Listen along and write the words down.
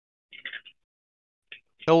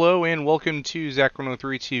Hello and welcome to Zach103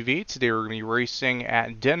 TV. Today we're going to be racing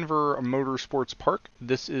at Denver Motorsports Park.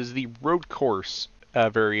 This is the road course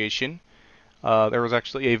variation. There was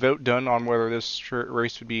actually a vote done on whether this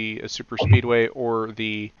race would be a super speedway or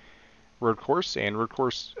the road course. And road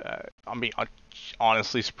course, I'm being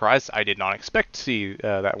honestly surprised. I did not expect to see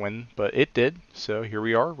that win, but it did. So here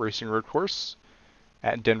we are, racing road course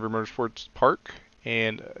at Denver Motorsports Park.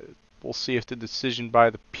 And we'll see if the decision by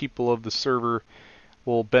the people of the server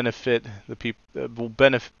will benefit the people,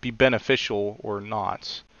 be beneficial or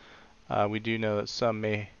not. We do know that some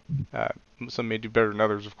may do better than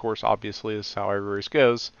others. Of course, obviously, this is how every race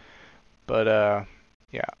goes. But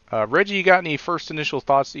yeah, Reggie, you got any first initial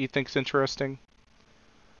thoughts that you think's interesting?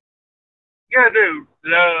 Yeah, dude.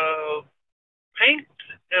 The Paint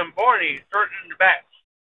and Barney starting in the back.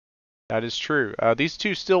 That is true. These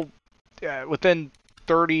two still within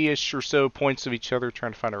 30-ish or so points of each other.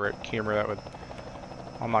 Trying to find a right camera that would.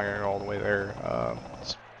 I'm not gonna go all the way there.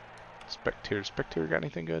 Spectator got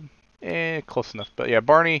anything good? Close enough. But yeah,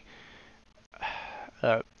 Barney.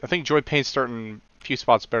 I think Joy Payne's starting a few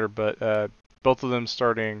spots better, but both of them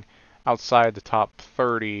starting outside the top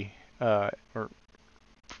 30, or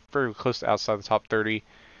very close to outside the top 30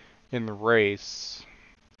 in the race.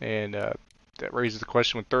 And that raises the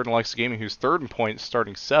question with third in Alexa Gaming, who's third in points,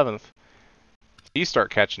 starting 7th. He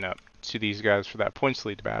start catching up to these guys for that points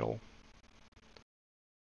lead battle.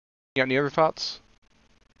 You got any other thoughts?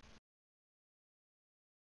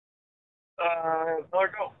 No,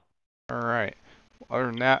 go. All right. Other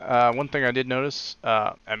than that, one thing I did notice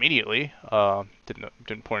immediately,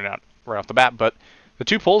 didn't point it out right off the bat, but the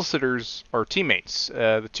two pole sitters are teammates.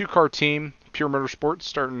 The two-car team, Pure Motorsports,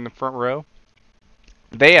 starting in the front row.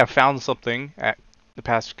 They have found something at the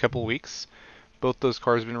past couple weeks. Both those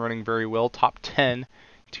cars have been running very well, top 10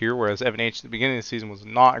 tier, whereas Evan H. at the beginning of the season was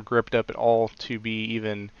not gripped up at all to be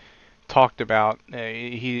even talked about.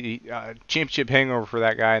 He championship hangover for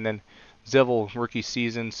that guy, and then Zevil rookie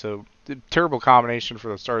season, so terrible combination for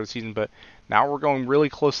the start of the season. But now we're going really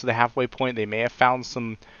close to the halfway point. They may have found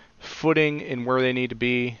some footing in where they need to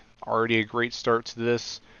be. Already a great start to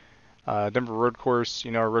this Denver road course.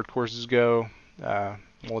 You know, our road courses go. We'll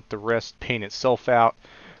let the rest paint itself out.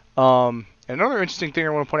 Another interesting thing I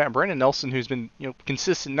want to point out: Brandon Nelson, who's been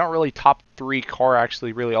consistent, not really top 3 car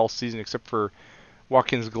actually really all season, except for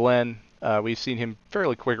Watkins Glen. We've seen him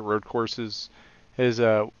fairly quick at road courses. His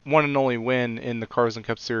one and only win in the Cars and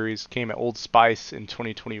Cup Series came at Old Spice in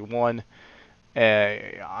 2021.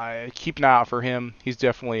 I keep an eye out for him. He's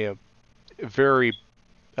definitely a very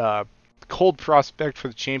cold prospect for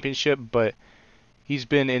the championship, but he's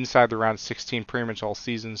been inside the round 16 pretty much all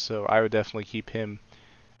season, so I would definitely keep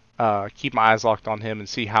my eyes locked on him and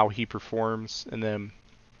see how he performs. And then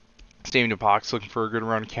Stadium Box looking for a good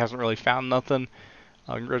run. He hasn't really found nothing.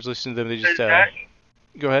 Congratulations to them. They just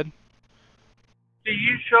go ahead. Do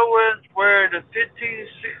you show us where the 15,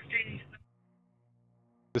 16?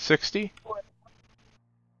 The 60?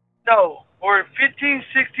 No, or 15,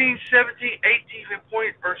 16, 17, 18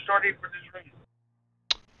 point are starting for this race.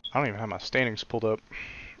 I don't even have my standings pulled up.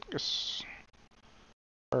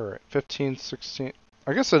 Alright, 15, 16.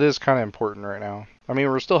 I guess it is kind of important right now. I mean,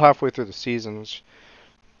 we're still halfway through the season, which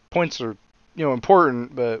points are,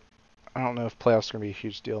 important, but I don't know if playoffs are going to be a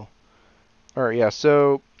huge deal. Alright, yeah,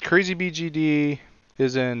 so Crazy BGD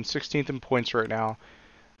is in 16th in points right now.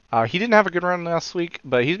 He didn't have a good run last week,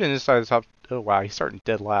 but he's been inside the top. Oh wow, he's starting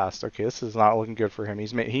dead last. Okay, this is not looking good for him.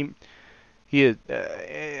 I'm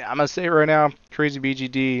gonna say right now, Crazy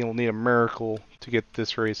BGD will need a miracle to get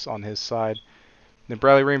this race on his side. Then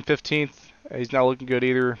Bradley Ream 15th. He's not looking good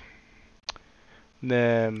either. And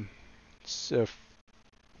then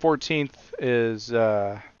 14th is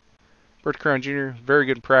Bert Crown Jr. Very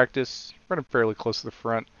good in practice, running fairly close to the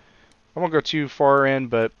front. I won't go too far in,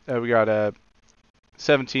 but we got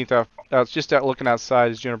 17th out. It's just out looking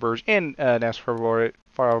outside is Jonah Burge and NASCAR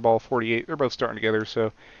Fireball 48. They're both starting together,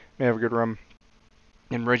 so may have a good run.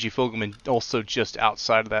 And Reggie Fogelman also just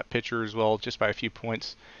outside of that picture as well, just by a few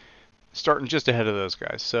points, starting just ahead of those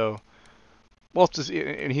guys. So,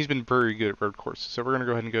 and he's been very good at road courses. So we're gonna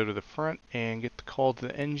go ahead and go to the front and get the call to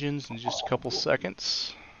the engines in just a couple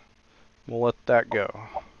seconds. We'll let that go.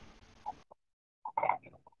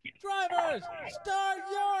 Drivers, start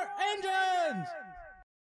your engines!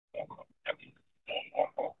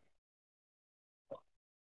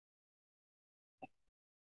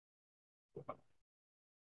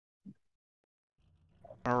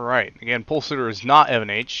 Alright, again, pole sitter is not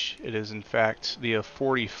Evan H. It is, in fact, the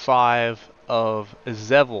 45 of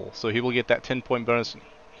Zevil. So he will get that 10-point bonus.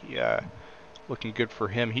 He, looking good for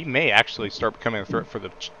him. He may actually start becoming a threat for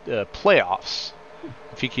the playoffs.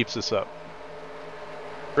 if he keeps this up.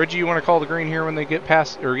 Reggie, you want to call the green here when they get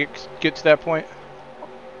past or get to that point?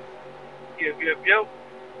 Yep. All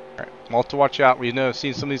right, we'll have to watch out. We know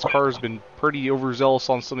seen some of these cars been pretty overzealous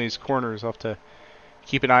on some of these corners. I'll have to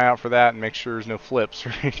keep an eye out for that and make sure there's no flips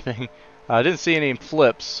or anything. I didn't see any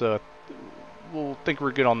flips, so we'll think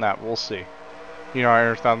we're good on that. We'll see. You know how Air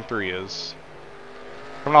 1003 is.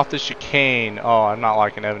 Coming off this chicane. Oh, I'm not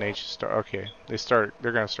liking Evan H. Start. Okay, they're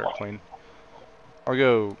gonna start clean. I'll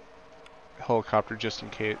go helicopter just in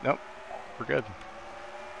case. Nope, we're good.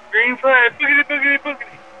 Green flag, boogity.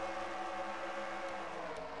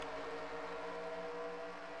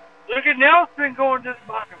 Look at Nelson going to the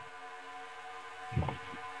bottom.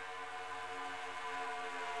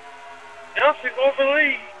 Nelson going for the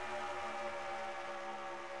lead.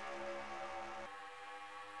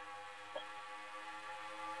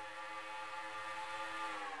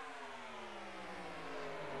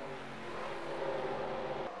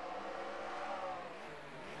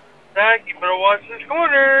 Zach, you better watch this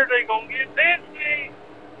corner. They gonna get fancy.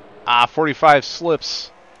 45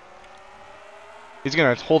 slips. He's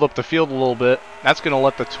going to hold up the field a little bit. That's going to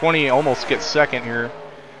let the 20 almost get second here.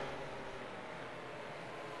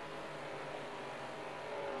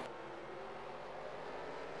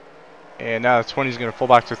 And now the 20 is going to fall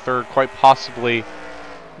back to third, quite possibly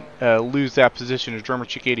lose that position to Drummer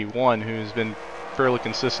Chick 81, who's been fairly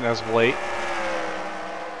consistent as of late.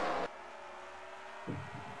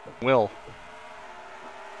 Will.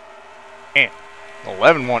 And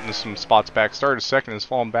 11 wanting some spots back. Started second, has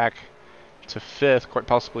fallen back to fifth, quite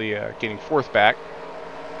possibly getting fourth back.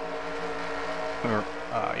 Or,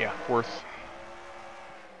 yeah, fourth.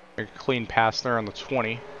 Make a clean pass there on the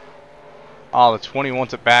 20. Oh, the 20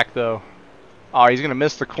 wants it back though. Oh, he's going to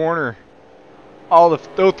miss the corner. Oh,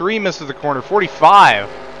 the 03 misses the corner. 45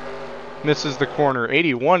 misses the corner.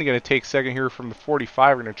 81 going to take second here from the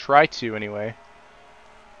 45. We're going to try to anyway.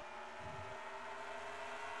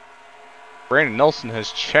 Brandon Nelson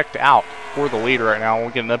has checked out for the lead right now. We'll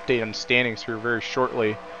get an update on standings here very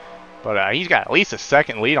shortly. But he's got at least a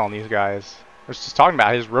second lead on these guys. I was just talking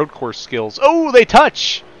about his road course skills. Oh, they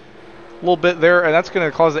touch! A little bit there, and that's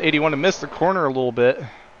going to cause the 81 to miss the corner a little bit.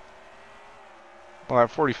 Well,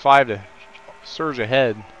 that 45 to surge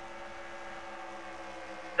ahead.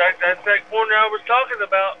 That's that corner I was talking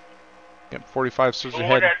about. Yep, 45 surge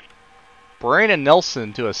ahead. Brandon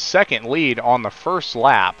Nelson to a second lead on the first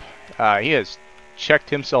lap. He has checked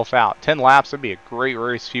himself out. 10 laps, that'd be a great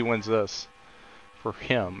race if he wins this for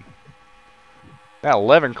him. That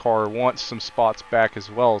 11 car wants some spots back as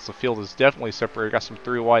well, as the field is definitely separated. Got some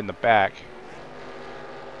 3 wide in the back.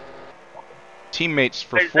 Teammates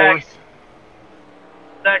for fourth.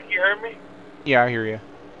 Zach, you heard me? Yeah, I hear you.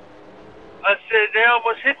 I said they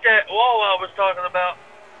almost hit that wall I was talking about.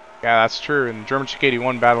 Yeah, that's true. And German Chick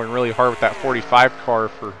 81 battling really hard with that 45 car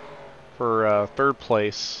for third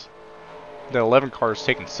place. The 11 car is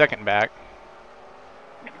taking second back.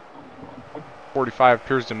 45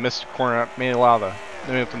 appears to miss the corner. May allow the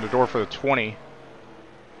open the door for the 20.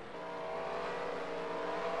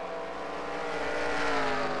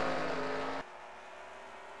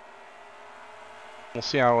 We'll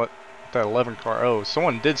see how what that 11 car. Oh,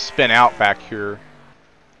 someone did spin out back here.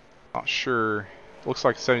 Not sure. Looks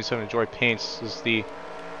like 77 Joy Paints is the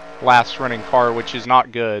last running car, which is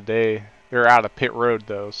not good. They're out of pit road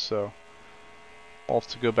though, so I'll have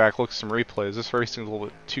to go back look at some replays. This racing is a little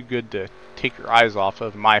bit too good to take your eyes off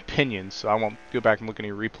of, in my opinion, so I won't go back and look at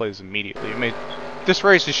any replays immediately. This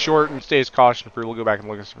race is short and stays caution free. We'll go back and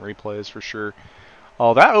look at some replays for sure.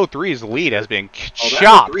 Oh, that 03's lead has been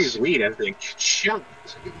chopped. 03's lead has been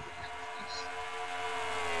chopped.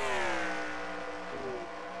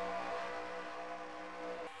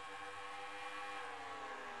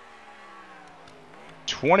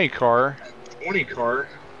 20 car. 20 car.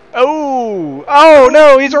 Oh! Oh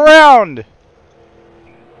no, he's around!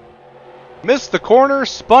 Missed the corner,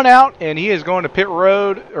 spun out, and he is going to pit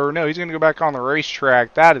road. Or no, he's going to go back on the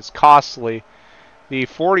racetrack. That is costly. The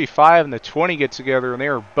 45 and the 20 get together, and they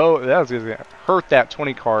are both. That was going to hurt that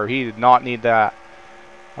 20 car. He did not need that.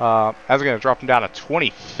 That's going to drop him down to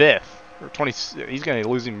 25th. Or 20. He's going to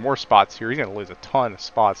lose even more spots here. He's going to lose a ton of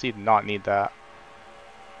spots. He did not need that.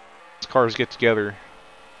 These cars get together.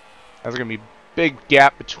 That's going to be a big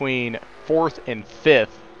gap between 4th and 5th.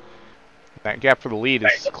 That gap for the lead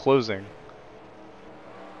is closing.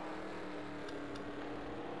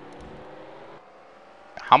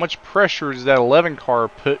 How much pressure does that 11 car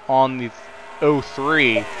put on the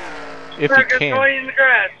 03 if he can? Somebody's in the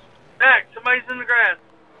grass. Back, somebody's in the grass.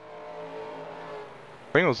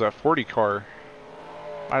 I think it was that 40 car.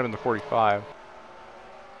 Might have been the 45.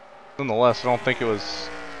 nonetheless, I don't think it was.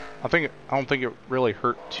 I don't think it really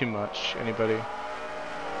hurt too much anybody.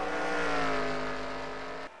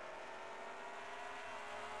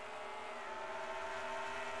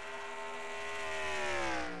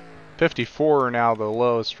 '54 now the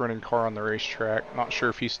lowest running car on the racetrack. Not sure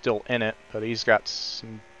if he's still in it, but he's got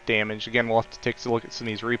some damage. Again, we'll have to take a look at some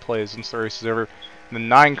of these replays once the race is over. And the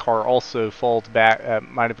 9 car also falls back.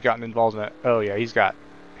 Might have gotten involved in that. Oh yeah, he's got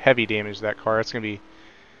heavy damage to that car. That's gonna be.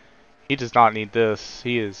 He does not need this.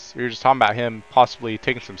 He is. We were just talking about him possibly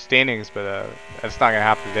taking some standings, but that's not gonna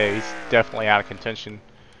happen today. He's definitely out of contention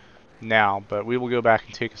now. But we will go back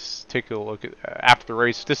and take a look at after the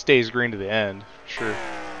race. If this stays green to the end, sure.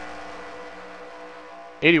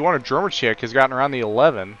 81 of Dromerchick has gotten around the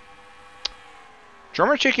 11.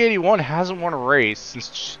 Dromerchick 81 hasn't won a race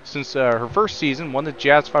since her first season. Won the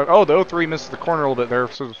Jazz 5. Oh, the 03 missed the corner a little bit there,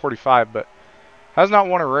 so the 45, but has not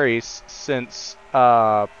won a race since.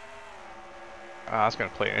 I was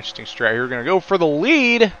going to play an interesting strat here. We're going to go for the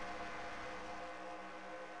lead,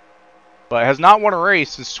 but has not won a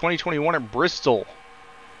race since 2021 at Bristol.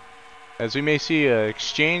 As we may see an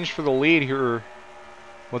exchange for the lead here.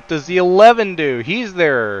 What does the 11 do? He's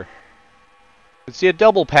there. Let's see a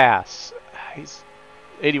double pass.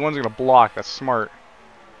 81's going to block. That's smart.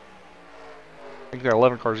 I think that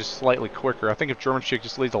 11 car is just slightly quicker. I think if German Chick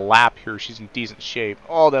just leads a lap here, she's in decent shape.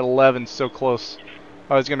 Oh, that 11's so close.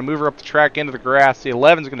 I was going to move her up the track into the grass. The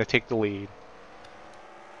 11's going to take the lead.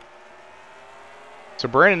 So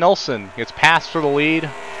Brandon Nelson gets passed for the lead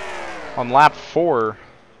on lap 4.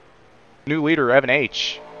 New leader, Evan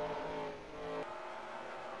H.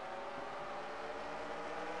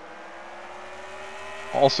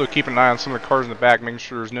 Also keeping an eye on some of the cars in the back, making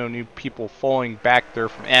sure there's no new people falling back there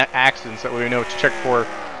from accidents. That way we know what to check for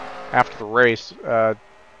after the race. Don't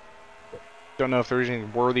know if there's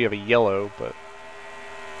anything worthy of a yellow, but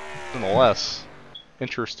nonetheless,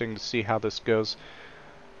 interesting to see how this goes.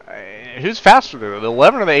 Who's faster there, the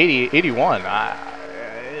 11 or the 81?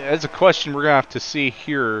 That's a question we're going to have to see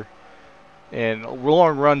here. And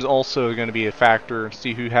long run's also going to be a factor and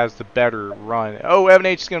see who has the better run. Oh, Evan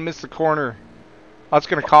H is going to miss the corner. That's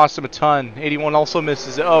going to cost him a ton. 81 also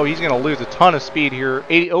misses it. Oh, he's going to lose a ton of speed here.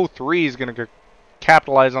 03 is going to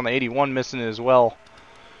capitalize on the 81 missing it as well.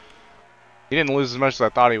 He didn't lose as much as I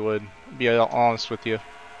thought he would, to be honest with you.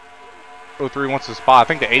 03 wants the spot. I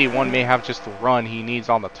think the 81 may have just the run he needs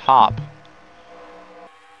on the top.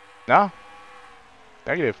 No?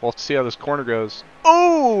 Negative. We'll see how this corner goes.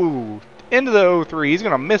 Oh! Into the 03. He's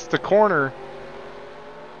going to miss the corner.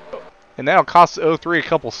 And that'll cost the 03 a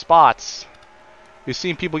couple spots. We've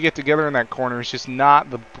seen people get together in that corner. It's just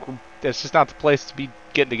not the. That's just not the place to be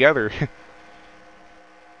getting together.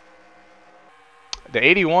 The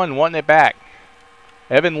 81 wanting it back.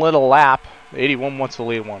 Evan lit a lap. The 81 wants the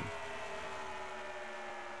lead one.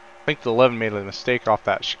 I think the 11 made a mistake off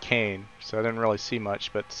that chicane, so I didn't really see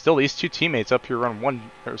much. But still, these two teammates up here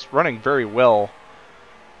running very well,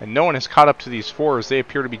 and no one has caught up to these 4s. They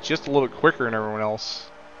appear to be just a little bit quicker than everyone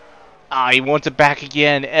else. Ah, he wants it back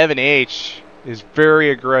again. Evan H is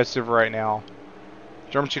very aggressive right now.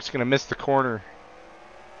 German Chick's going to miss the corner.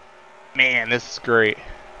 Man, this is great.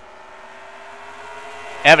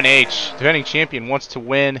 Evan H, defending champion, wants to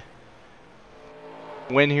win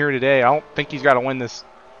here today. I don't think he's got to win this.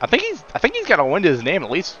 I think he's got to win to his name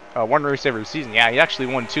at least one race every season. Yeah, he actually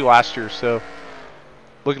won 2 last year, so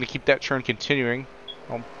looking to keep that trend continuing.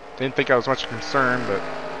 Didn't think I was much concerned, but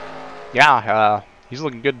yeah, he's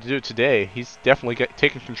looking good to do it today. He's definitely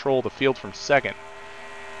taking control of the field from second,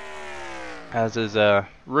 as his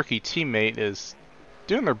rookie teammate is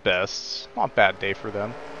doing their best. Not a bad day for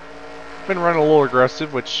them. Been running a little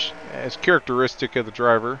aggressive, which is characteristic of the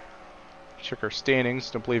driver. Check our standings.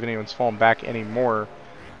 Don't believe anyone's fallen back anymore.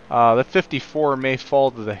 The 54 may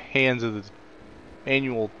fall to the hands of the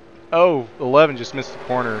annual. Oh, 11 just missed the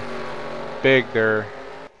corner. Big there.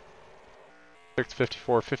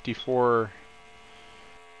 54. 54.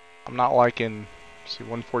 I'm not liking. See,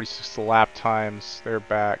 146 the lap times. They're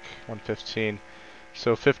back. 115.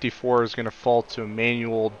 So 54 is going to fall to a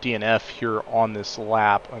manual DNF here on this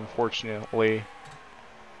lap, unfortunately.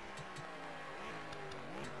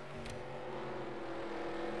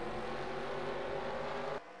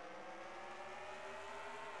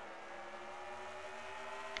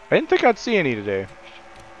 I didn't think I'd see any today.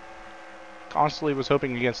 Constantly was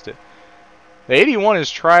hoping against it. The 81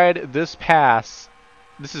 has tried this pass.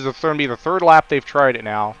 This is going to be the 3rd lap they've tried it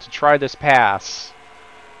now to try this pass.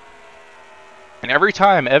 And every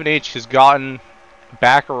time Evan H has gotten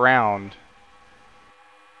back around,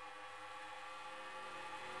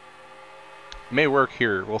 it may work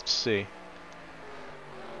here. We'll see.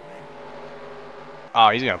 Oh,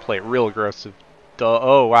 he's going to play it real aggressive. Duh.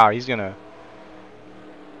 Oh, wow. He's going to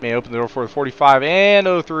may open the door for the 45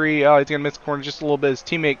 and 03. Oh, he's going to miss the corner just a little bit. His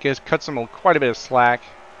teammate cuts him quite a bit of slack.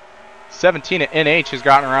 17 at NH has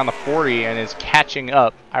gotten around the 40 and is catching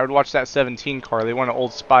up. I would watch that 17 car. They won an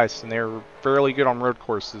Old Spice, and they're fairly good on road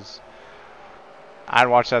courses. I'd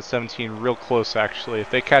watch that 17 real close, actually. If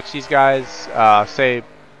they catch these guys, say, a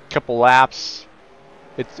couple laps,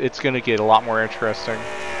 it's going to get a lot more interesting.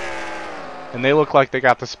 And they look like they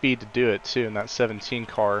got the speed to do it, too, in that 17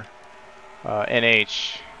 car.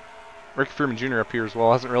 NH. Ricky Freeman Jr. up here as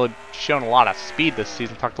well. Hasn't really shown a lot of speed this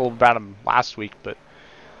season. Talked a little about him last week, but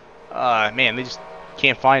man, they just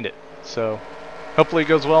can't find it. So hopefully it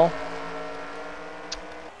goes well.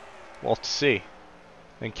 We'll have to see.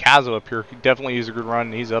 And Kazo up here could definitely use a good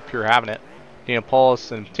run. He's up here having it. Daniel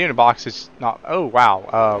Paulus and Tina Box is not. Oh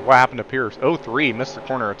wow, what happened up here? 03 missed the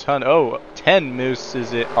corner a ton. 10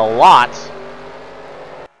 misses it a lot.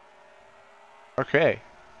 Okay.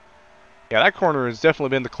 Yeah, that corner has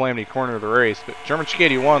definitely been the calamity corner of the race. But German Chick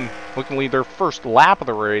 81 looking to lead their first lap of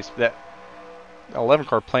the race. That 11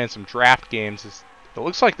 car playing some draft games. It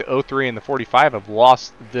looks like the 03 and the 45 have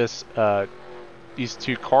lost this these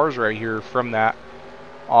two cars right here from that.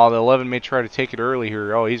 Oh, the 11 may try to take it early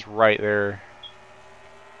here. Oh, he's right there.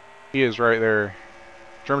 He is right there.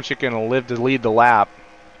 German Chick going to live to lead the lap.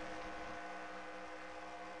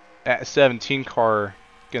 That 17 car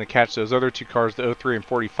going to catch those other two cars, the 03 and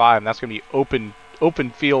 45, and that's going to be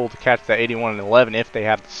open field to catch that 81 and 11 if they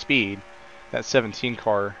have the speed. That 17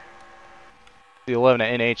 car. The 11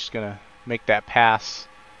 at NH is going to make that pass.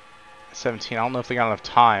 17, I don't know if they got enough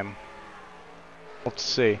time. Let's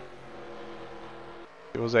see.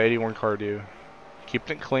 What was the 81 car do?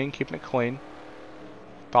 Keeping it clean, keeping it clean.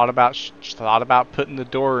 Thought about putting the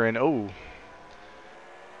door in. Oh.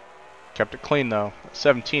 Kept it clean though.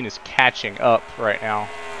 17 is catching up right now.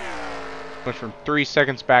 Went from 3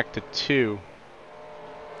 seconds back to 2.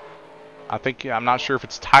 I'm not sure if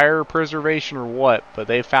it's tire preservation or what, but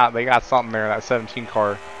they got something there, that 17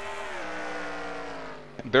 car.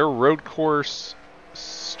 Their road course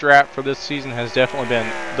strat for this season has definitely been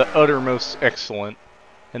the uttermost excellent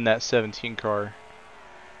in that 17 car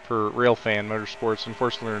for Railfan Motorsports.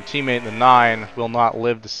 Unfortunately, their teammate in the 9 will not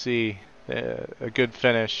live to see a good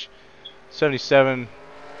finish. 77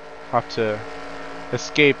 have to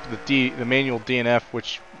escape the manual DNF,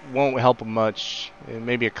 which won't help them much.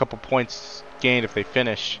 Maybe a couple points gained if they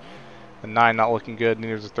finish. The 9 not looking good.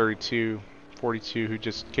 Neither is the 32, 42 who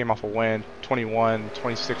just came off a win. 21,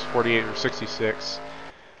 26, 48, or 66.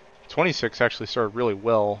 26 actually started really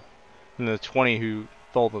well. And the 20 who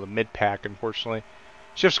fell to the mid-pack, unfortunately.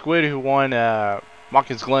 Shift Squid who won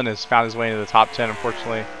Watkins Glen has found his way into the top 10,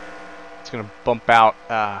 unfortunately. It's going to bump out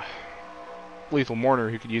Lethal Mourner,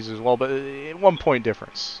 who could use it as well, but 1 point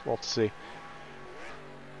difference. We'll have to see.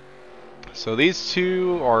 So these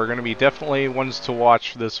two are going to be definitely ones to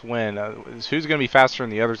watch for this win. Who's going to be faster than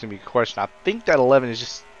the other is going to be a question. I think that 11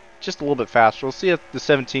 is just a little bit faster. We'll see if the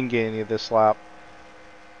 17 get any of this lap.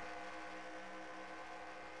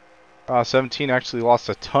 17 actually lost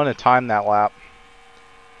a ton of time that lap.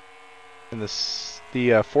 And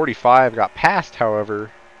the 45 got passed,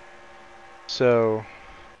 however. So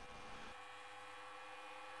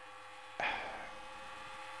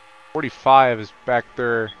 45 is back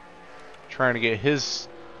there trying to get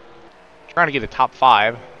a top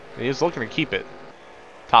 5. He's looking to keep it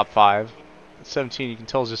top 5. 17 you can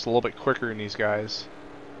tell is just a little bit quicker than these guys.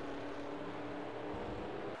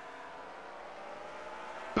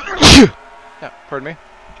 Yeah, pardon me.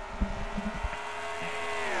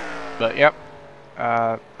 But yep,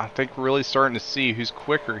 I think we're really starting to see who's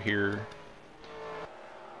quicker here.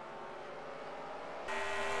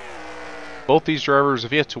 Both these drivers,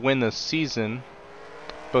 if you have to win this season,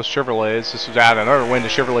 both Chevrolets, this would add another win to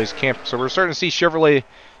Chevrolet's camp. So we're starting to see Chevrolet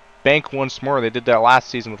bank once more. They did that last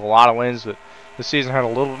season with a lot of wins, but this season had a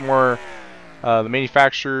little bit more. The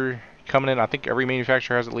manufacturer coming in, I think every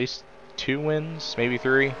manufacturer has at least 2 wins, maybe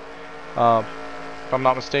 3, if I'm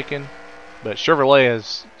not mistaken. But Chevrolet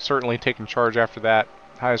has certainly taken charge after that.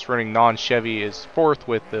 Highest running non-Chevy is 4th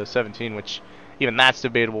with the 17, which even that's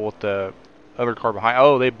debatable with the other car behind.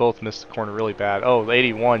 Oh, they both missed the corner really bad. Oh, the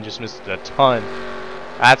 81 just missed it a ton.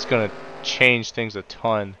 That's going to change things a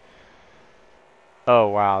ton. Oh,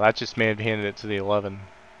 wow. That just may have handed it to the 11.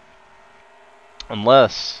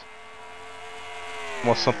 Unless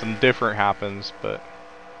something different happens, but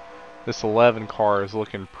this 11 car is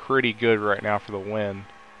looking pretty good right now for the win.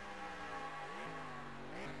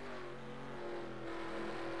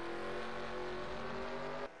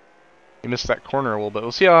 He missed that corner a little bit.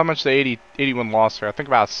 We'll see how much the 81 lost there. I think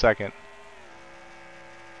about a second.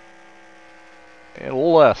 A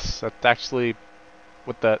little less. That's actually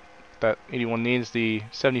what that 81 needs. The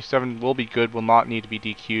 77 will be good. Will not need to be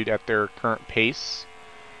DQ'd at their current pace.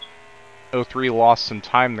 03 lost some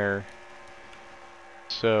time there.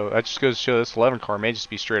 So that just goes to show this 11 car may just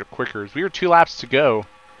be straight up quicker. As we were 2 laps to go.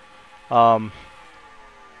 A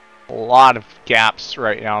lot of gaps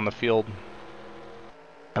right now in the field.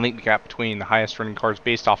 I think the gap between the highest running cars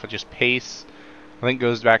based off of just pace, I think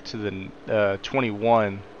goes back to the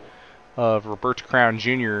 21 of Roberto Crown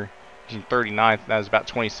Jr. in 39th. That was about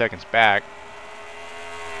 20 seconds back.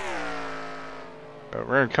 We're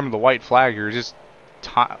going to come to the white flag here. Just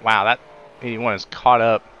wow, that 81 is caught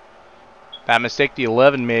up. That mistake the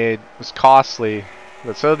 11 made was costly,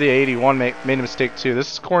 but so the 81 made a mistake too.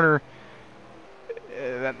 This is corner,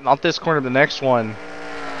 not this corner, the next one,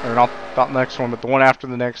 or not the next one, but the one after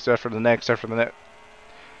the next, after the next, after the next.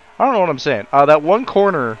 I don't know what I'm saying. That one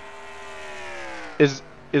corner is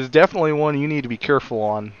definitely one you need to be careful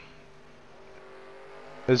on.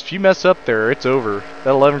 Because if you mess up there, it's over. That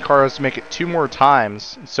 11 car has to make it 2 more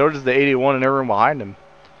times, and so does the 81 and everyone behind him.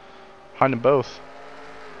 Behind them both.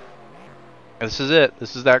 This is it.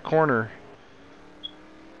 This is that corner.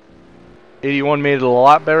 81 made it a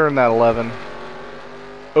lot better than that 11.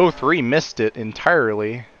 03 missed it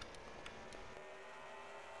entirely.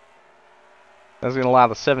 That's going to allow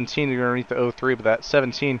the 17 to go underneath the 03, but that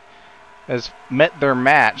 17 has met their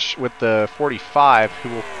match with the 45,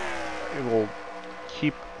 who will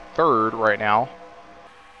keep third right now.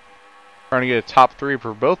 Trying to get a top 3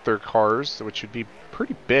 for both their cars, which would be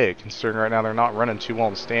pretty big, considering right now they're not running too well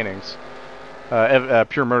in the standings.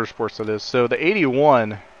 Pure Motorsports, that is. So the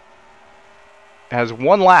 81 has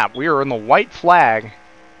 1 lap. We are in the white flag.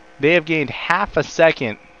 They have gained half a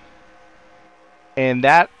second, and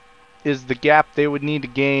that is the gap they would need to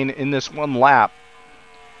gain in this 1 lap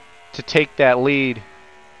to take that lead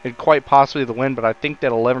and quite possibly the win. But I think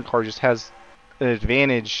that 11 car just has an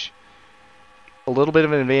advantage, a little bit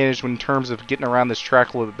of an advantage in terms of getting around this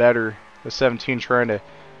track a little bit better. The 17 trying to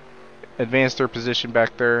advance their position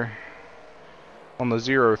back there on the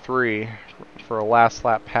 03 for a last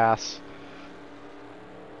lap pass.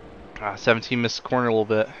 17 missed the corner a little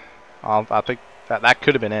bit. I think that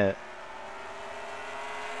could have been it.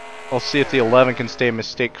 We'll see if the 11 can stay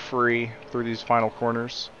mistake free through these final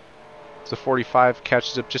corners. So 45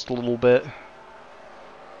 catches up just a little bit.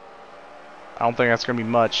 I don't think that's going to be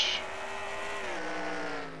much.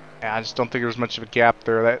 Yeah, I just don't think there's much of a gap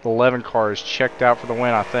there. That 11 car is checked out for the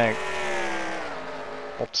win, I think.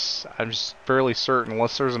 I'm just fairly certain,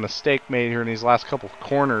 unless there's a mistake made here in these last couple of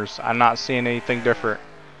corners, I'm not seeing anything different.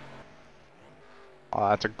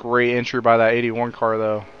 That's a great entry by that 81 car,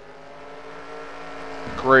 though.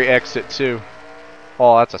 Great exit, too.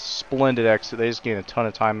 Oh, that's a splendid exit. They just gained a ton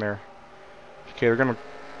of time there. Okay,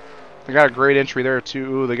 they got a great entry there, too.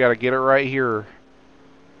 Ooh, they got to get it right here.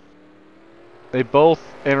 They both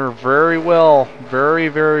enter very well. Very,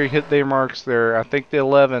 very hit their marks there. I think the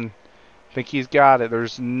 11... I think he's got it.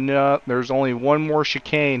 There's only 1 more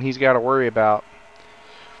chicane he's got to worry about.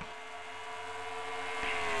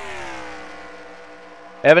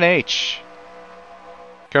 Evan H.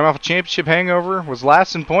 Coming off a championship hangover, was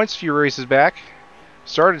last in points a few races back.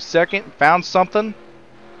 Started second, found something.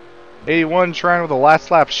 81 trying with a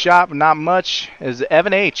last lap shot, but not much. As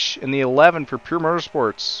Evan H. in the 11 for Pure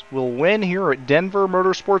Motorsports will win here at Denver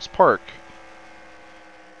Motorsports Park.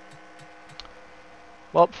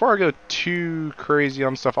 Well, before I go too crazy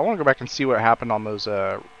on stuff, I want to go back and see what happened on those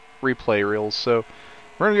replay reels. So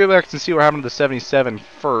we're going to go back and see what happened to the 77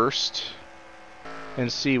 first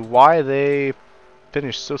and see why they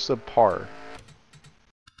finished so subpar.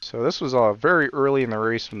 So this was very early in the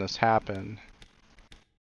race when this happened.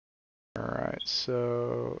 Alright,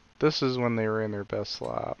 so this is when they ran their best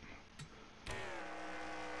lap.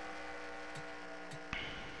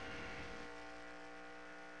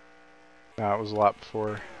 No, it was a lap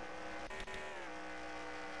before.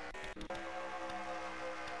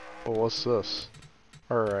 Well, what's this?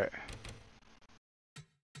 Alright.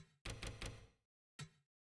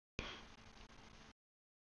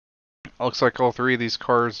 Looks like all 3 of these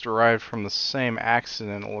cars derived from the same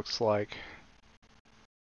accident, it looks like.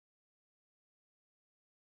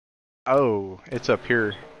 Oh, it's up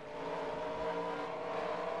here.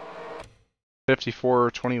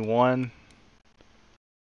 54-21.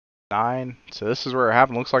 9. So this is where it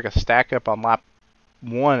happened. Looks like a stack up on lap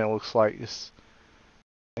 1, it looks like.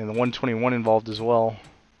 And the 121 involved as well.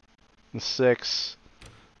 The 6.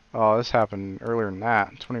 Oh, this happened earlier than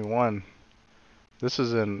that. 21. This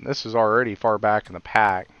is already far back in the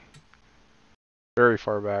pack. Very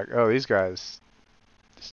far back. Oh, these guys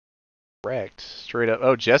just wrecked straight up.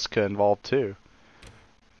 Oh, Jessica involved too.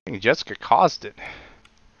 I think Jessica caused it.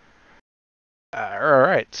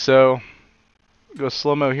 Alright, so go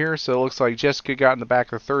slow-mo here. So it looks like Jessica got in the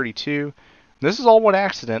back of 32. This is all one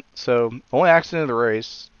accident, so only accident of the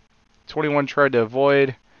race. 21 tried to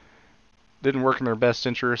avoid. Didn't work in their best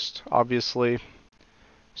interest, obviously.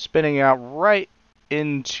 Spinning out right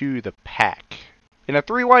into the pack. In a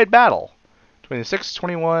three-wide battle. 26,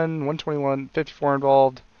 21, 121, 54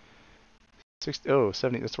 involved.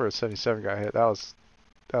 70, that's where the 77 got hit. That was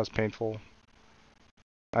painful.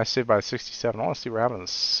 I saved by 67. I want to see what happened in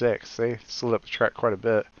the 6. They slid up the track quite a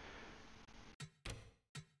bit.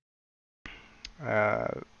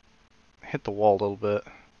 Hit the wall a little bit.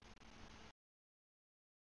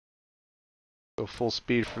 So full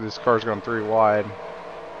speed for this car's going 3 wide.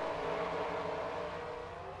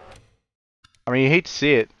 I mean, you hate to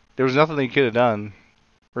see it. There was nothing they could have done,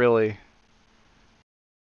 really.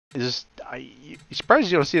 It's just, you're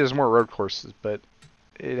surprised you don't see this more road courses, but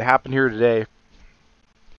it happened here today.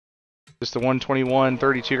 Just the 121,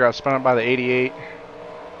 32 got spun up by the 88.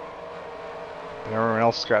 And everyone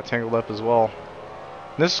else got tangled up as well.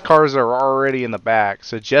 And this cars are already in the back,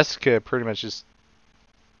 so Jessica pretty much just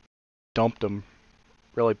dumped them.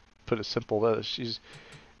 Really put it simple. She's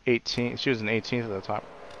 18. She was an 18th at the time.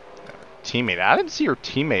 Teammate. I didn't see her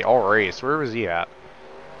teammate all race. Where was he at?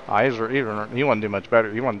 He wasn't doing much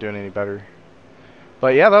better. He wasn't doing any better.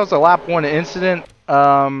 But yeah, that was a lap 1 incident.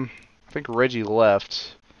 I think Reggie left.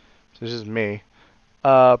 So this is me.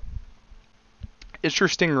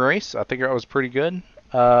 Interesting race. I think that was pretty good.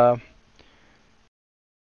 Try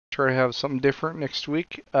to have something different next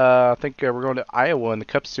week. I think we're going to Iowa in the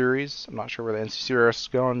Cup Series. I'm not sure where the NCCS is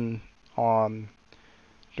going on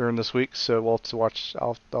during this week, so we'll have to watch.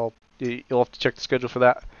 You'll have to check the schedule for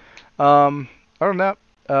that. Other than that,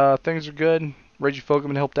 things are good. Reggie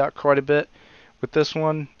Fogelman helped out quite a bit with this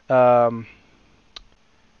one.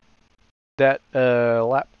 That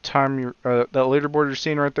lap time, that leaderboard you're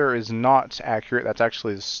seeing right there is not accurate. That's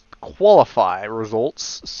actually the qualify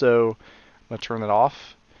results. So I'm gonna turn that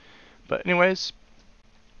off. But anyways,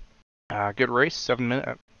 good race. 7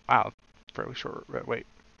 minutes. Wow, fairly short. Wait,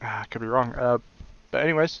 could be wrong. But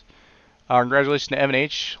anyways, congratulations to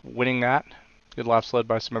M&H winning that. Good laps led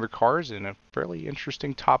by some other cars and a fairly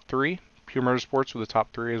interesting top 3. Pure Motorsports with the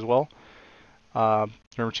top 3 as well.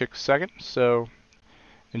 Remember Chick was second, so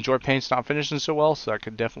enjoy Paint's not finishing so well, so I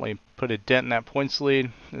could definitely put a dent in that points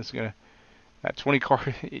lead. It's gonna that 20 car,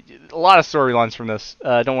 a lot of storylines from this.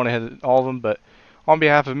 I don't want to hit all of them, but on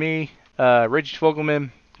behalf of me, Reggie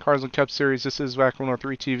Fogelman, Cars and Cup Series, this is Vac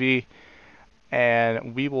 103 TV,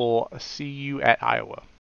 and we will see you at Iowa.